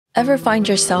Ever find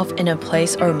yourself in a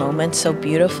place or moment so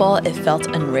beautiful it felt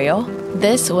unreal?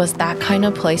 This was that kind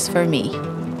of place for me.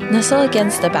 Nestled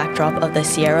against the backdrop of the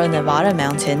Sierra Nevada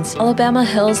mountains, Alabama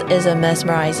Hills is a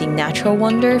mesmerizing natural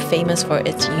wonder famous for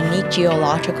its unique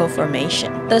geological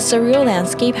formation. The surreal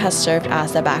landscape has served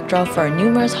as the backdrop for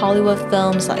numerous Hollywood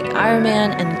films like Iron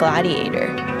Man and Gladiator.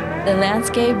 The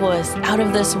landscape was out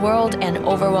of this world and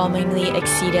overwhelmingly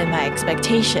exceeded my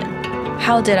expectation.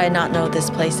 How did I not know this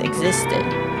place existed?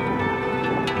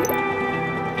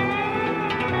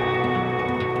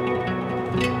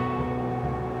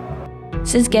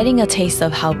 Since getting a taste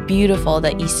of how beautiful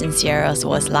the Eastern Sierras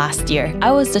was last year,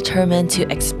 I was determined to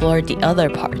explore the other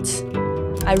parts.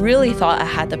 I really thought I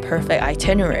had the perfect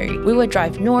itinerary. We would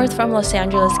drive north from Los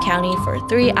Angeles County for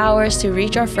 3 hours to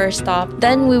reach our first stop.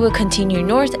 Then we would continue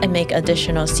north and make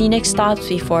additional scenic stops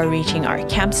before reaching our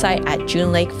campsite at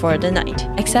June Lake for the night.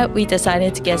 Except we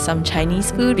decided to get some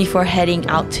Chinese food before heading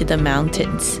out to the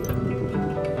mountains.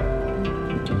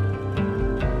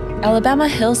 Alabama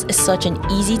Hills is such an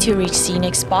easy-to-reach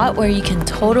scenic spot where you can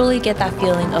totally get that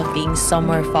feeling of being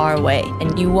somewhere far away,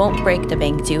 and you won't break the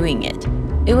bank doing it.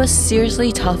 It was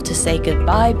seriously tough to say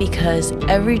goodbye because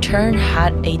every turn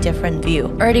had a different view,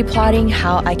 already plotting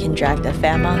how I can drag the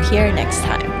fam out here next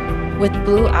time. With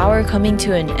Blue Hour coming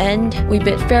to an end, we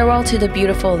bid farewell to the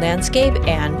beautiful landscape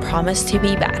and promised to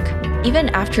be back. Even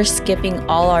after skipping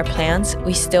all our plans,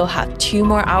 we still have 2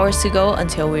 more hours to go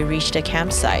until we reach the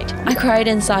campsite. I cried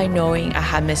inside knowing I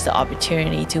had missed the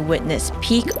opportunity to witness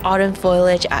peak autumn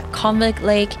foliage at Convict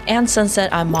Lake and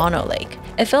sunset at Mono Lake.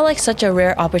 It felt like such a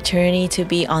rare opportunity to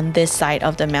be on this side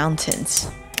of the mountains.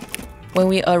 When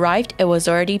we arrived, it was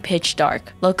already pitch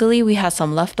dark. Luckily, we had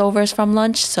some leftovers from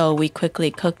lunch, so we quickly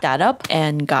cooked that up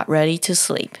and got ready to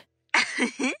sleep.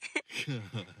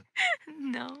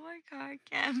 No, my car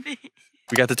can't be.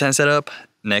 We got the tent set up.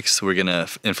 Next, we're gonna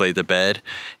inflate the bed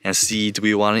and see, do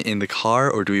we want it in the car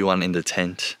or do we want it in the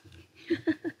tent?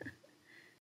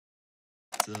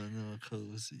 So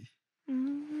cozy.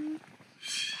 I'm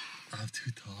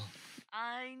too tall.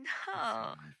 I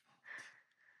know.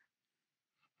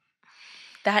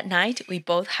 That night, we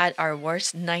both had our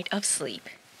worst night of sleep.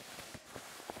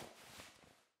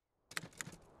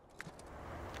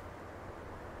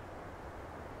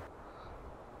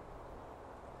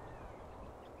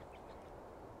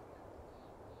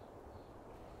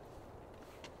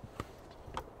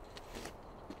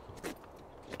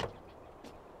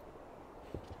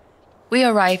 We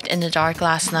arrived in the dark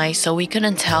last night, so we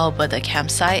couldn't tell, but the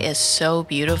campsite is so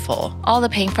beautiful. All the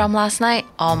paint from last night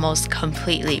almost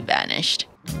completely vanished.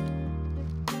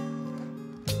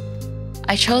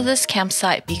 I chose this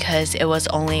campsite because it was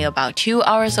only about 2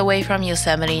 hours away from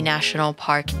Yosemite National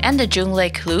Park, and the June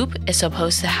Lake Loop is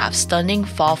supposed to have stunning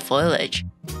fall foliage.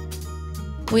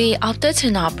 We opted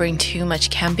to not bring too much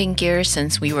camping gear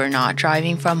since we were not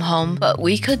driving from home, but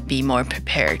we could be more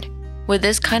prepared. With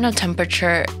this kind of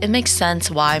temperature, it makes sense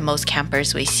why most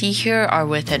campers we see here are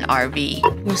with an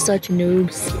RV. We're such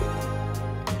noobs.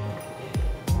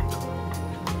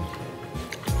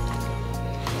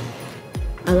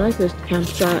 I like this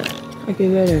campsite. I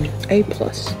give it an A+.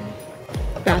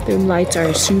 Bathroom lights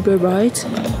are super bright.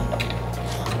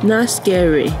 Not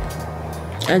scary.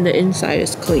 And the inside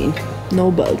is clean.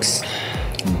 No bugs.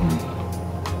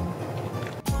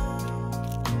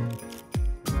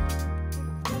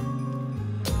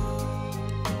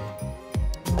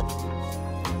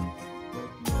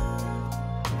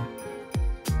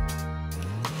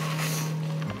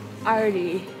 I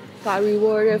already got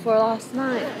rewarded for last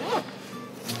night.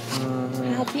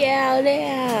 Happy out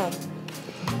there.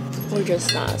 We're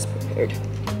just not as prepared.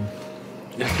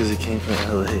 Yeah, because it came from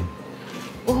LA.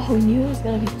 Oh, we knew it was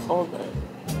gonna be cold, but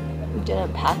we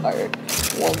didn't pack our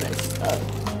warmest stuff.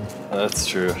 That's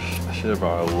true. I should have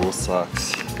brought our wool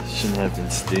socks. Shouldn't have been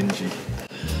stingy.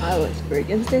 I was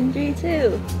freaking stingy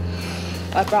too.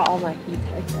 I brought all my heat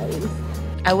tech at least.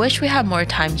 I wish we had more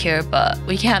time here, but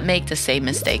we can't make the same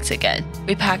mistakes again.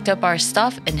 We packed up our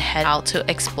stuff and head out to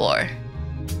explore.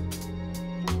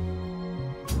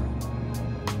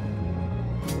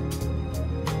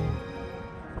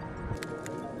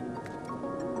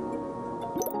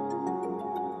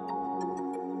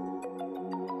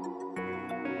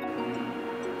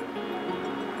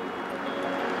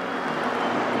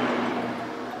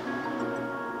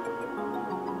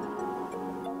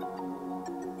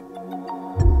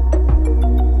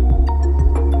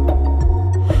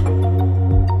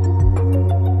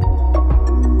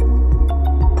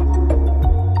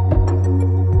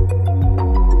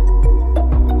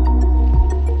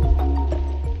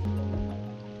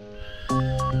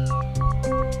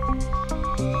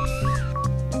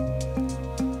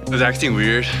 It was acting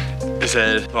weird. It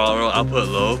said throttle output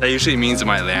low. That usually means it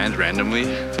might land randomly.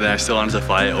 But then I still wanted to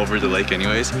fly over the lake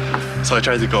anyways. So I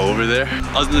tried to go over there.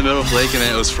 I was in the middle of the lake and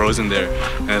then it was frozen there.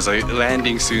 And it's like,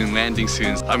 landing soon, landing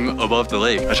soon. I'm above the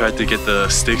lake. I tried to get the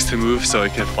sticks to move so I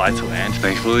could fly to land.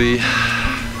 Thankfully,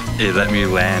 it let me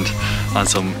land on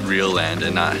some real land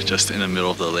and not just in the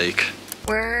middle of the lake.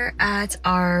 We're at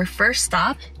our first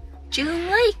stop, June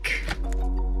Lake.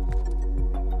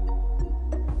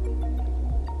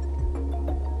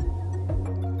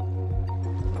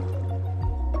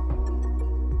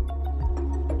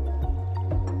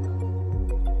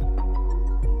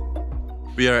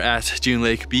 We are at June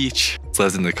Lake Beach.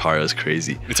 Slept in the car, it was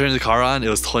crazy. We turned the car on, it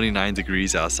was 29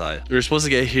 degrees outside. We were supposed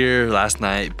to get here last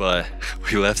night, but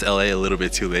we left LA a little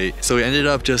bit too late. So we ended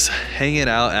up just hanging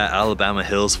out at Alabama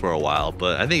Hills for a while,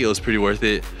 but I think it was pretty worth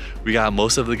it. We got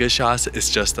most of the good shots.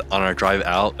 It's just on our drive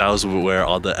out, that was where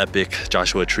all the epic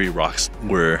Joshua Tree rocks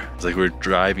were. It's like we're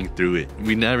driving through it.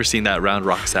 We've never seen that round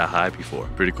rocks that high before.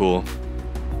 Pretty cool.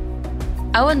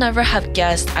 I would never have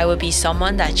guessed I would be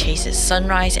someone that chases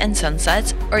sunrise and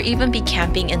sunsets or even be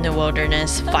camping in the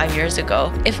wilderness 5 years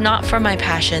ago, if not for my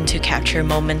passion to capture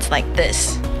moments like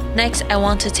this. Next, I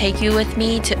want to take you with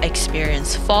me to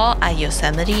experience fall at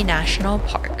Yosemite National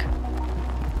Park.